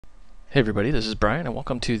Hey everybody, this is Brian and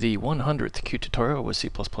welcome to the 100th Q tutorial with C++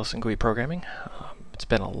 and GUI programming. It's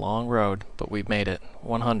been a long road, but we've made it,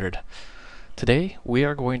 100. Today we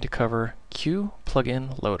are going to cover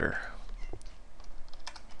QPluginLoader.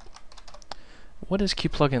 What is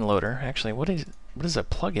QPluginLoader? Actually, what is a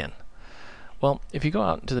plugin? Well, if you go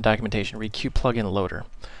out into the documentation and read QPluginLoader,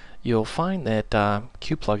 you'll find that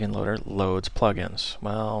QPluginLoader loads plugins.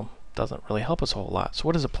 Well, doesn't really help us a whole lot. So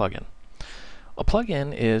what is a plugin? A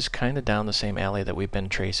plugin is kind of down the same alley that we've been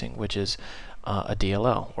tracing, which is a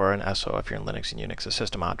DLL, or an SO if you're in Linux and Unix, a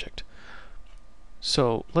system object.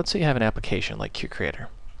 So let's say you have an application like QCreator,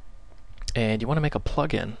 and you want to make a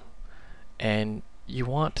plugin, and you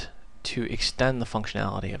want to extend the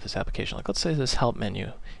functionality of this application. Like let's say this help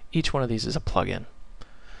menu, each one of these is a plugin.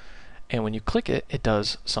 And when you click it, it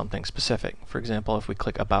does something specific. For example, if we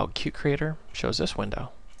click About QCreator, it shows this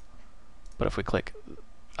window. But if we click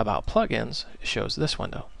About Plugins, it shows this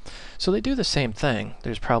window. So they do the same thing.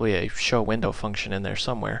 There's probably a show window function in there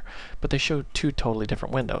somewhere, but they show two totally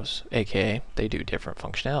different windows, aka they do different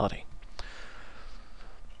functionality.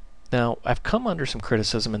 Now, I've come under some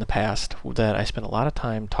criticism in the past that I spend a lot of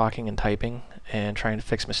time talking and typing and trying to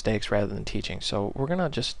fix mistakes rather than teaching. So we're going to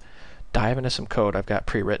just dive into some code I've got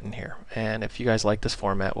pre-written here. And if you guys like this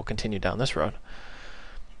format, we'll continue down this road.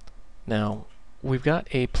 Now, we've got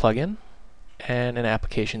a plugin and an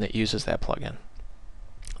application that uses that plugin.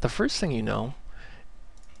 The first thing you know,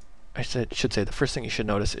 should say the first thing you should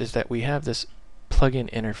notice is that we have this plugin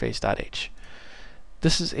interface.h.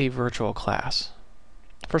 This is a virtual class.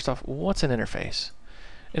 First off, what's an interface?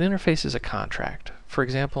 An interface is a contract. For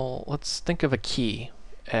example, let's think of a key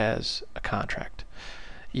as a contract.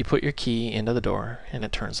 You put your key into the door and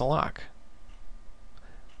it turns the lock.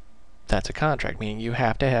 That's a contract, meaning you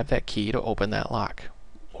have to have that key to open that lock.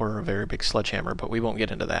 Or a very big sledgehammer, but we won't get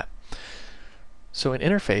into that. So an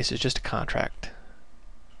interface is just a contract,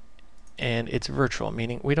 and it's virtual,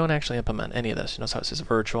 meaning we don't actually implement any of this. Notice how it says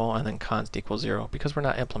virtual and then const equals 0, because we're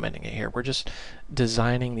not implementing it here. We're just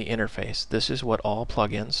designing the interface. This is what all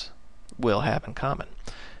plugins will have in common.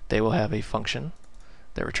 They will have a function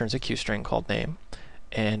that returns a Q string called name,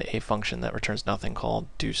 and a function that returns nothing called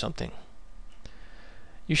do something.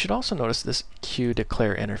 You should also notice this Q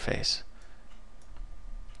declare interface.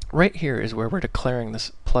 Right here is where we're declaring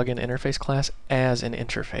this plugin interface class as an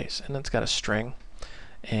interface, and it's got a string,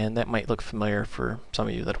 and that might look familiar for some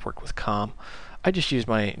of you that work with COM. I just use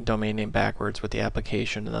my domain name backwards with the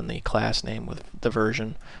application and then the class name with the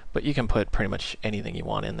version, but you can put pretty much anything you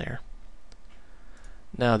want in there.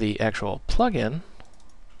 Now the actual plugin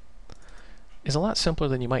is a lot simpler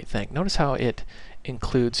than you might think. Notice how it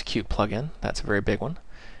includes QPlugin. That's a very big one.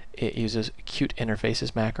 It uses Qt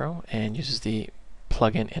interfaces macro and uses the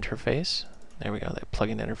plugin interface. There we go, that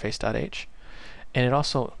plugin interface.h. And it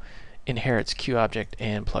also inherits QObject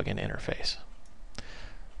and plugin interface.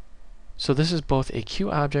 So this is both a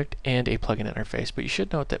QObject and a plugin interface, but you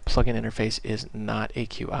should note that plugin interface is not a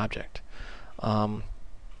QObject.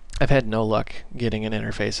 I've had no luck getting an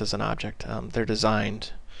interface as an object. They're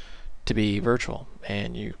designed to be virtual,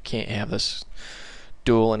 and you can't have this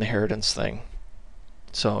dual inheritance thing.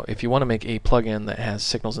 So if you want to make a plugin that has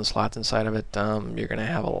signals and slots inside of it, you're going to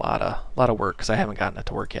have a lot of work, because I haven't gotten it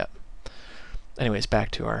to work yet. Anyways,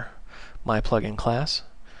 back to our my plugin class.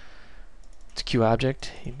 It's QObject.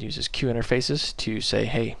 It uses Q interfaces to say,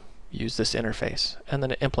 hey, use this interface, and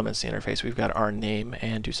then it implements the interface. We've got our name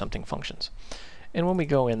and do something functions. And when we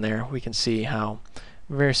go in there, we can see how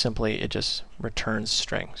very simply it just returns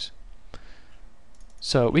strings.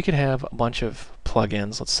 So we could have a bunch of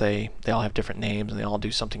plugins. Let's say they all have different names and they all do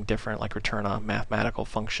something different, like return a mathematical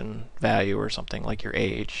function value or something like your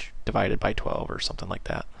age divided by 12 or something like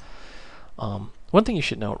that. One thing you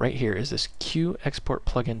should note right here is this Q export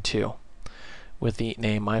plugin 2 with the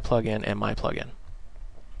name my plugin and my plugin.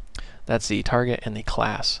 That's the target and the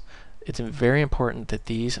class. It's very important that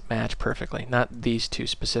these match perfectly. Not these two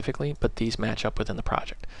specifically, but these match up within the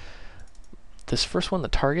project. This first one, the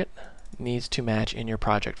target, needs to match in your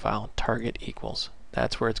project file, target equals.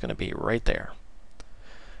 That's where it's going to be, right there.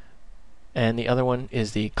 And the other one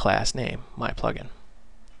is the class name, my plugin.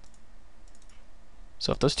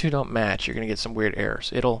 So if those two don't match, you're going to get some weird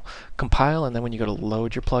errors. It'll compile, and then when you go to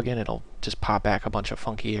load your plugin, it'll just pop back a bunch of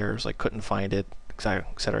funky errors like couldn't find it, etc.,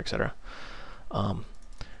 etc.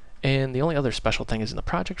 And the only other special thing is in the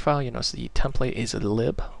project file, you notice the template is a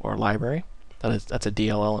lib, or library. That's a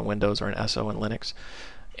DLL in Windows or an SO in Linux.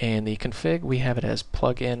 And the config, we have it as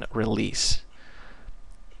plugin release.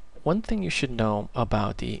 One thing you should know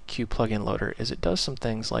about the QPluginLoader is it does some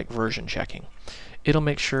things like version checking. It'll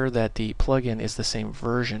make sure that the plugin is the same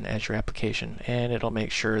version as your application, and it'll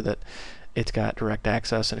make sure that it's got direct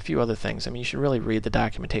access and a few other things. I mean, you should really read the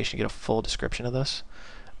documentation to get a full description of this,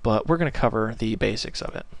 but we're going to cover the basics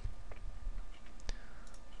of it.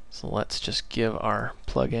 So let's just give our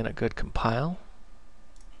plugin a good compile.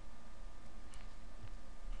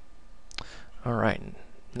 Alright,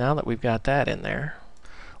 now that we've got that in there,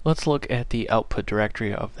 let's look at the output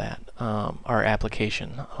directory of that, our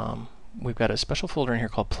application. We've got a special folder in here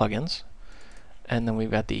called plugins, and then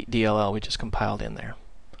we've got the DLL we just compiled in there.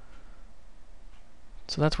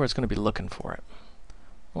 So that's where it's going to be looking for it.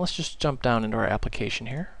 Well, let's just jump down into our application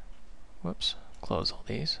here. Whoops, close all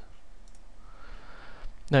these.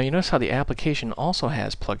 Now you notice how the application also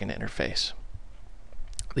has plugin interface.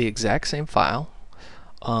 The exact same file.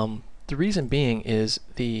 The reason being is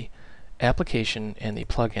the application and the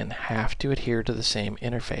plugin have to adhere to the same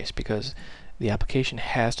interface because the application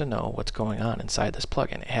has to know what's going on inside this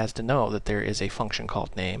plugin. It has to know that there is a function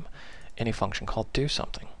called name and a function called do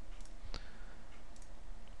something.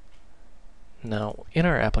 Now in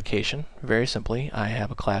our application, very simply, I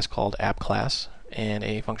have a class called appClass and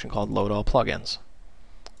a function called loadAllPlugins.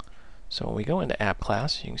 So when we go into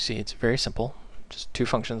appClass, you can see it's very simple. Just two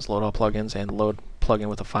functions, loadAllPlugins and load plugin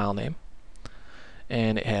with a file name.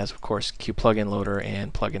 And it has, of course, QPluginLoader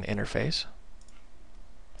and plugin interface.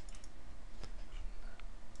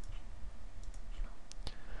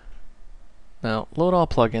 Now,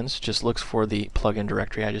 loadAllPlugins just looks for the plugin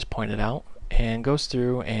directory I just pointed out and goes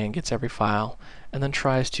through and gets every file and then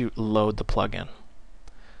tries to load the plugin.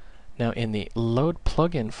 Now, in the load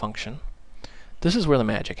plugin function, this is where the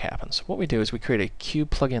magic happens. What we do is we create a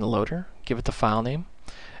QPluginLoader, give it the file name,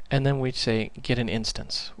 and then we say get an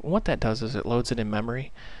instance. What that does is it loads it in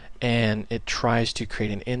memory and it tries to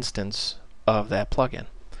create an instance of that plugin.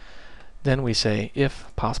 Then we say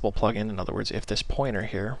if possible plugin, in other words if this pointer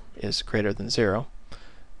here is greater than 0,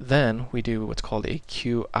 then we do what's called a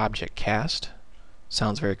QObjectCast.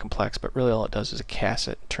 Sounds very complex, but really all it does is it casts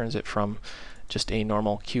it, turns it from just a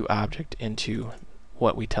normal QObject into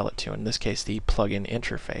what we tell it to, in this case the plugin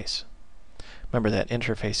interface. Remember that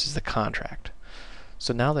interface is the contract.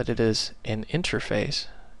 So now that it is an interface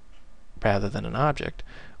rather than an object,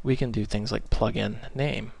 we can do things like plugin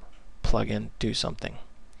name, plugin do something.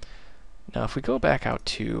 Now if we go back out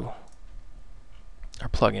to our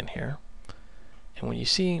plugin here, and when you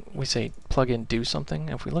see we say plugin do something,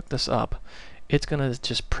 if we look this up, it's going to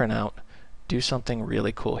just print out do something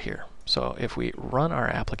really cool here. So if we run our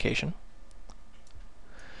application,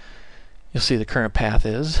 you'll see the current path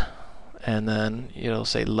is, and then it'll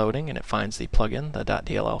say loading and it finds the plugin, the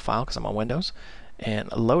 .dll file because I'm on Windows,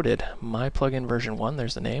 and loaded my plugin version 1,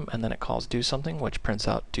 there's the name, and then it calls do something, which prints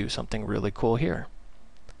out do something really cool here.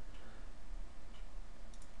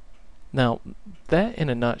 Now that in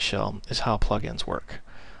a nutshell is how plugins work.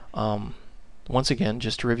 Once again,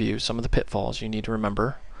 just to review some of the pitfalls you need to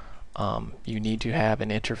remember. You need to have an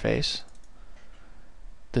interface.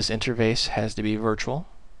 This interface has to be virtual.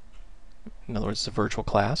 In other words, it's a virtual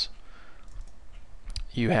class.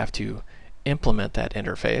 You have to implement that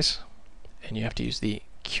interface, and you have to use the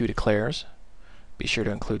QDeclares. Be sure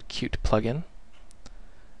to include QPlugin.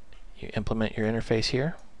 You implement your interface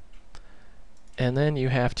here, and then you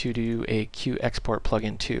have to do a QExport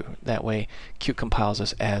plugin too. That way, Qt compiles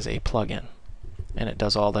this as a plugin, and it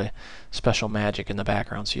does all the special magic in the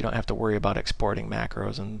background, so you don't have to worry about exporting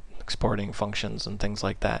macros and exporting functions and things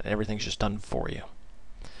like that. Everything's just done for you.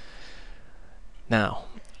 Now,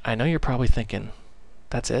 I know you're probably thinking,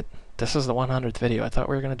 that's it? This is the 100th video. I thought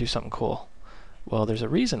we were going to do something cool. Well, there's a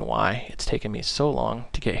reason why it's taken me so long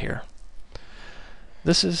to get here.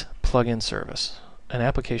 This is Plugin Service, an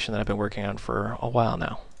application that I've been working on for a while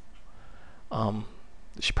now. I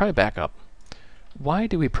should probably back up. Why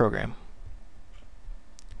do we program?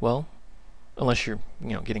 Well, unless you're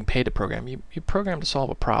getting paid to program, you program to solve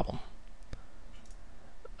a problem.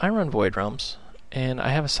 I run Void Realms, and I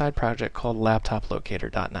have a side project called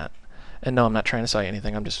laptoplocator.net. And no, I'm not trying to sell you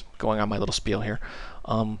anything, I'm just going on my little spiel here.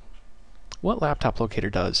 What Laptop Locator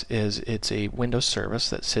does is it's a Windows service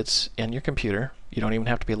that sits in your computer. You don't even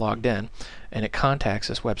have to be logged in, and it contacts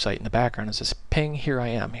this website in the background and says, ping, here I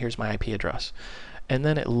am, here's my IP address. And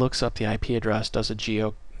then it looks up the IP address, does a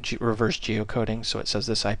reverse geocoding, so it says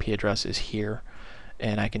this IP address is here,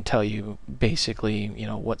 and I can tell you basically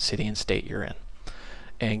what city and state you're in.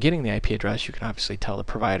 And getting the IP address, you can obviously tell the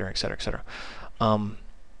provider, etc., etc.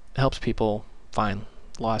 Helps people find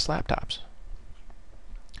lost laptops.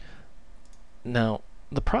 Now,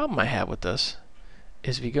 the problem I have with this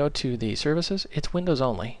is if you go to the services, it's Windows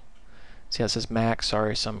only. See how it says Mac,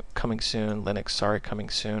 sorry, some coming soon, Linux, sorry, coming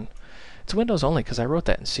soon. It's Windows only because I wrote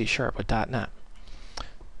that in C# with .NET.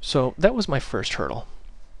 So that was my first hurdle.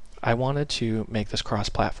 I wanted to make this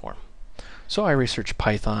cross-platform. So I researched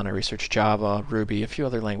Python, I researched Java, Ruby, a few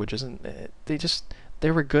other languages, and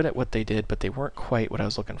they were good at what they did, but they weren't quite what I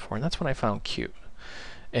was looking for, and that's when I found Qt.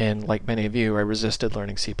 And like many of you, I resisted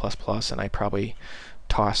learning C++, and I probably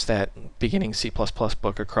tossed that beginning C++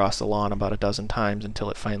 book across the lawn about a dozen times until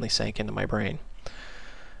it finally sank into my brain.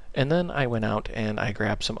 And then I went out and I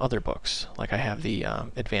grabbed some other books. Like I have the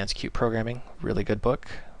Advanced Qt Programming, really good book.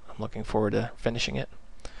 I'm looking forward to finishing it.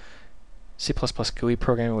 C++ GUI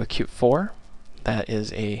Programming with Qt 4. That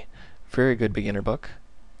is a very good beginner book.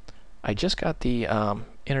 I just got the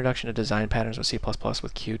Introduction to Design Patterns with C++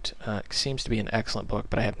 with Qt. It seems to be an excellent book,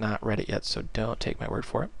 but I have not read it yet, so don't take my word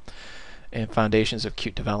for it. And Foundations of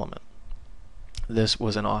Qt Development. This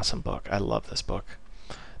was an awesome book. I love this book.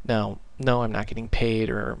 Now, no, I'm not getting paid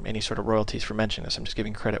or any sort of royalties for mentioning this. I'm just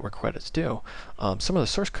giving credit where credit's due. Some of the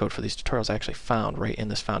source code for these tutorials I actually found right in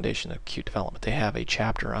this Foundation of Qt Development. They have a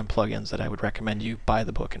chapter on plugins that I would recommend you buy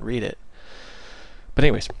the book and read it. But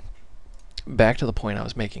anyways, back to the point I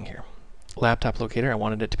was making here. Laptop locator, I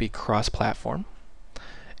wanted it to be cross-platform,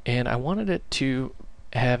 and I wanted it to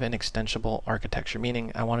have an extensible architecture,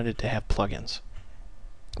 meaning I wanted it to have plugins,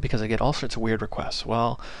 because I get all sorts of weird requests.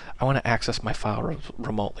 Well, I want to access my file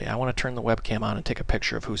remotely. I want to turn the webcam on and take a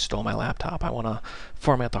picture of who stole my laptop. I want to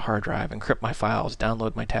format the hard drive, encrypt my files,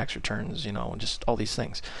 download my tax returns, you know, just all these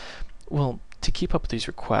things. Well, to keep up with these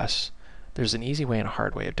requests, there's an easy way and a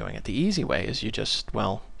hard way of doing it. The easy way is you just,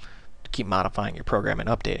 well, keep modifying your program and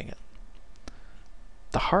updating it.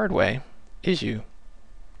 The hard way is you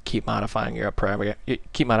keep modifying your programming,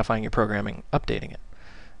 updating it.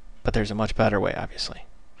 But there's a much better way, obviously.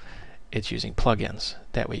 It's using plugins.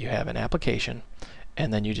 That way you have an application,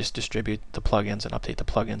 and then you just distribute the plugins and update the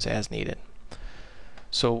plugins as needed.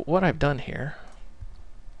 So what I've done here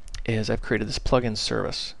is I've created this plugin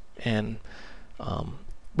service, and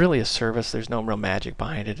really a service, there's no real magic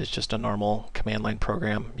behind it. It's just a normal command line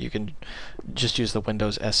program. You can just use the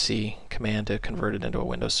Windows SC command to convert it into a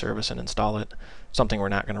Windows service and install it. Something we're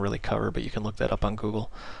not going to really cover, but you can look that up on Google.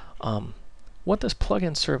 What this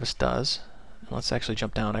plugin service does, and let's actually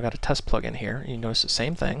jump down. I got a test plugin here. You notice the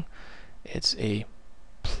same thing. It's a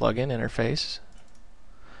plugin interface,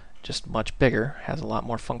 just much bigger, has a lot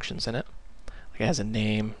more functions in it. Like it has a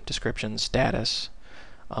name, description, status,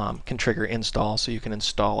 can trigger install, so you can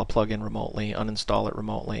install a plugin remotely, uninstall it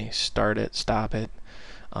remotely, start it, stop it,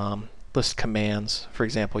 list commands. For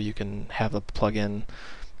example, you can have the plugin,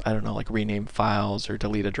 I don't know, like rename files or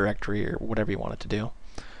delete a directory or whatever you want it to do.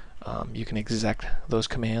 You can exec those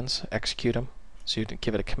commands, execute them, so you can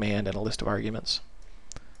give it a command and a list of arguments.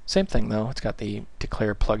 Same thing though, it's got the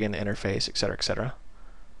declare plugin interface, etc., etc.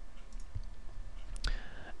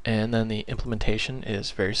 And then the implementation is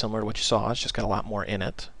very similar to what you saw. It's just got a lot more in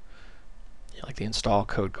it. Like the install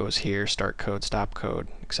code goes here, start code, stop code,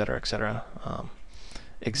 etc., etc.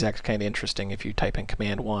 Exec's kind of interesting. If you type in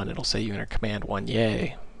command 1, it'll say you enter command 1,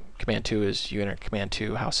 yay. Command 2 is you enter command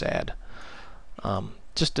 2, how sad.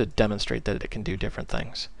 Just to demonstrate that it can do different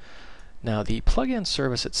things. Now the plugin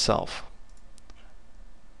service itself,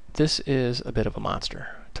 this is a bit of a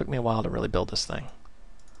monster. It took me a while to really build this thing.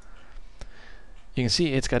 You can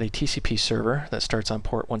see it's got a TCP server that starts on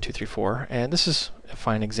port 1234, and this is a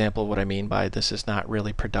fine example of what I mean by this is not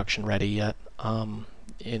really production ready yet.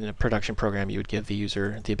 In a production program, you would give the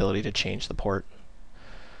user the ability to change the port.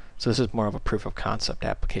 So this is more of a proof of concept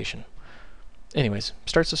application. Anyways,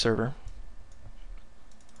 starts the server.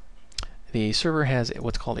 The server has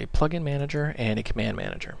what's called a plugin manager and a command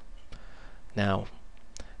manager. Now,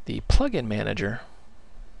 the plugin manager,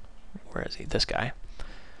 where is he? This guy.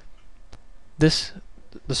 The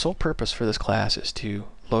sole purpose for this class is to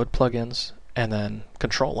load plugins and then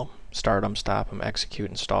control them, start them, stop them,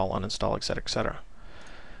 execute, install, uninstall, etc., etc.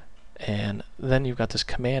 And then you've got this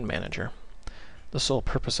command manager. The sole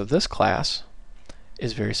purpose of this class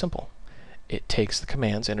is very simple. It takes the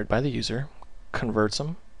commands entered by the user, converts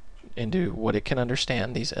them into what it can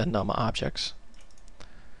understand, these enum objects.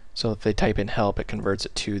 So if they type in help, it converts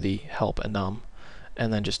it to the help enum,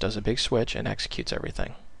 and then just does a big switch and executes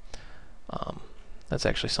everything. That's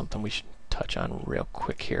actually something we should touch on real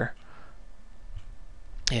quick here.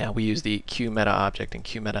 Yeah, we use the QMeta object and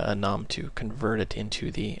QMeta enum to convert it into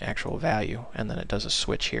the actual value, and then it does a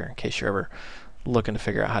switch here in case you're ever looking to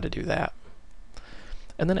figure out how to do that.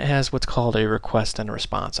 And then it has what's called a request and a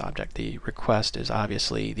response object. The request is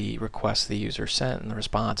obviously the request the user sent, and the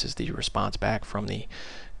response is the response back from the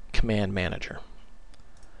command manager.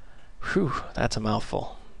 Whew, that's a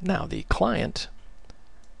mouthful. Now the client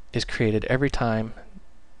is created every time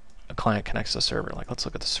a client connects to the server. Like, let's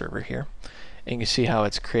look at the server here. And you can see how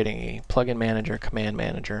it's creating a plugin manager, command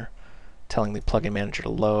manager, telling the plugin manager to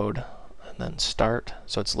load, and then start.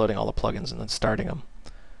 So it's loading all the plugins and then starting them.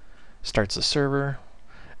 Starts the server,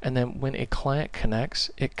 and then when a client connects,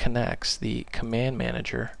 it connects the command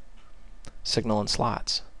manager signal and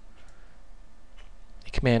slots.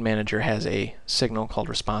 The command manager has a signal called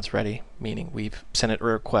response ready, meaning we've sent it a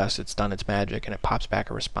request, it's done its magic, and it pops back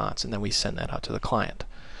a response, and then we send that out to the client.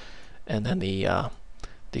 And then the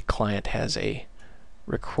client has a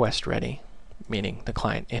request ready, meaning the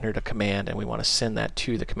client entered a command and we want to send that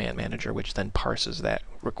to the command manager, which then parses that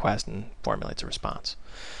request and formulates a response.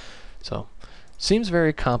 So, seems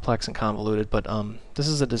very complex and convoluted, but this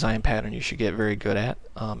is a design pattern you should get very good at.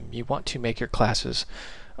 You want to make your classes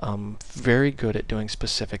very good at doing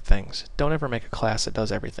specific things. Don't ever make a class that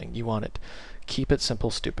does everything. You want it. Keep it simple,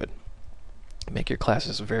 stupid. Make your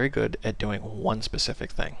classes very good at doing one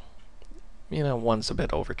specific thing. You know, one's a bit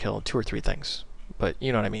overkill, 2 or 3 things, but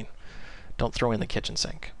you know what I mean. Don't throw in the kitchen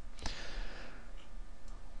sink.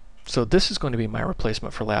 So this is going to be my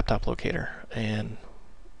replacement for Laptop Locator, and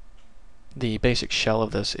the basic shell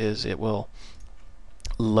of this is it will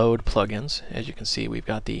load plugins. As you can see, we've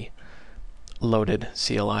got the loaded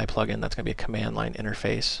CLI plugin. That's going to be a command line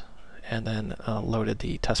interface, and then loaded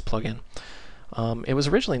the test plugin. It was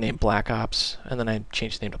originally named Black Ops, and then I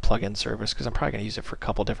changed the name to Plugin Service because I'm probably going to use it for a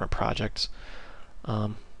couple different projects.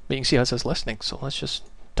 But you can see how it says listening, so let's just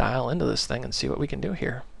dial into this thing and see what we can do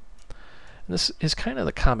here. And this is kind of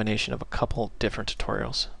the combination of a couple different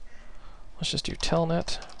tutorials. Let's just do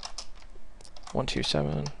telnet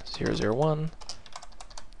 127.0.0.1,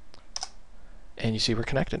 and you see we're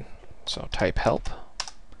connected. So type help,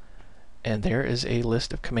 and there is a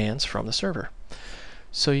list of commands from the server.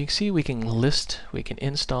 So you can see we can list, we can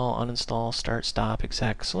install, uninstall, start, stop,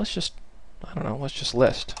 exec. So let's just, I don't know, let's just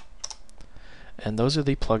list. And those are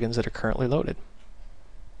the plugins that are currently loaded.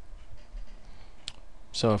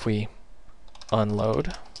 So if we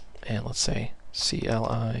unload, and let's say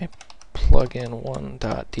CLI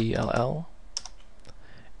plugin1.dll,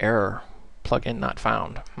 error, plugin not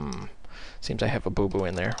found. Seems I have a boo-boo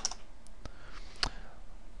in there.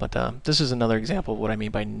 But this is another example of what I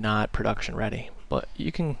mean by not production ready. But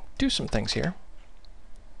you can do some things here.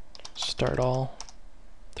 Start all.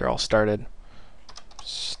 They're all started.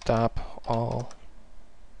 Stop all.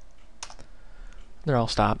 They're all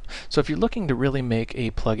stopped. So if you're looking to really make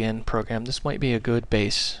a plugin program, this might be a good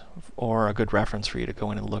base or a good reference for you to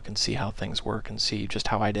go in and look and see how things work and see just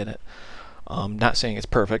how I did it. Not saying it's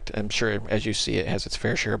perfect. I'm sure as you see it has its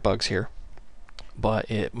fair share of bugs here.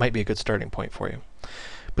 But it might be a good starting point for you.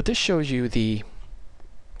 But this shows you the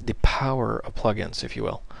power of plugins, if you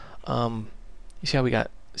will. You see how we got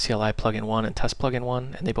CLI plugin 1 and test plugin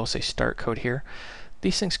 1, and they both say start code here.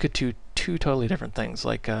 These things could do 2 totally different things.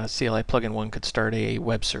 Like CLI plugin 1 could start a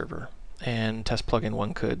web server, and test plugin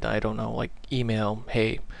 1 could, I don't know, like email,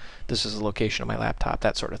 hey, this is the location of my laptop,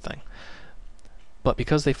 that sort of thing. But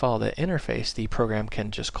because they follow the interface, the program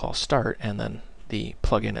can just call start, and then the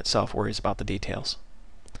plugin itself worries about the details.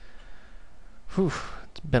 Whew,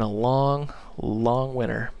 it's been a long, long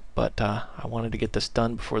winter, but I wanted to get this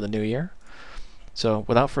done before the new year. So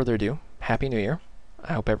without further ado, Happy New Year.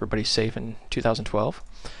 I hope everybody's safe in 2012.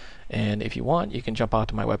 And if you want, you can jump out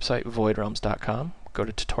to my website, voidrealms.com, go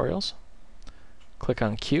to tutorials, click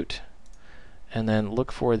on Qt, and then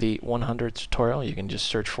look for the 100th tutorial. You can just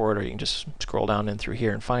search for it, or you can just scroll down in through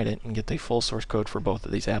here and find it and get the full source code for both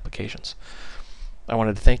of these applications. I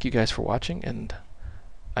wanted to thank you guys for watching, and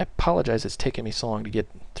I apologize it's taken me so long to get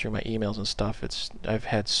through my emails and stuff. I've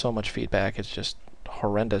had so much feedback, it's just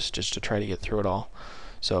horrendous just to try to get through it all.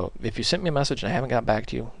 So if you sent me a message and I haven't got back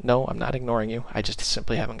to you, no, I'm not ignoring you. I just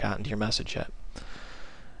simply haven't gotten to your message yet.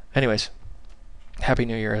 Anyways, Happy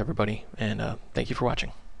New Year, everybody, and thank you for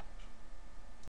watching.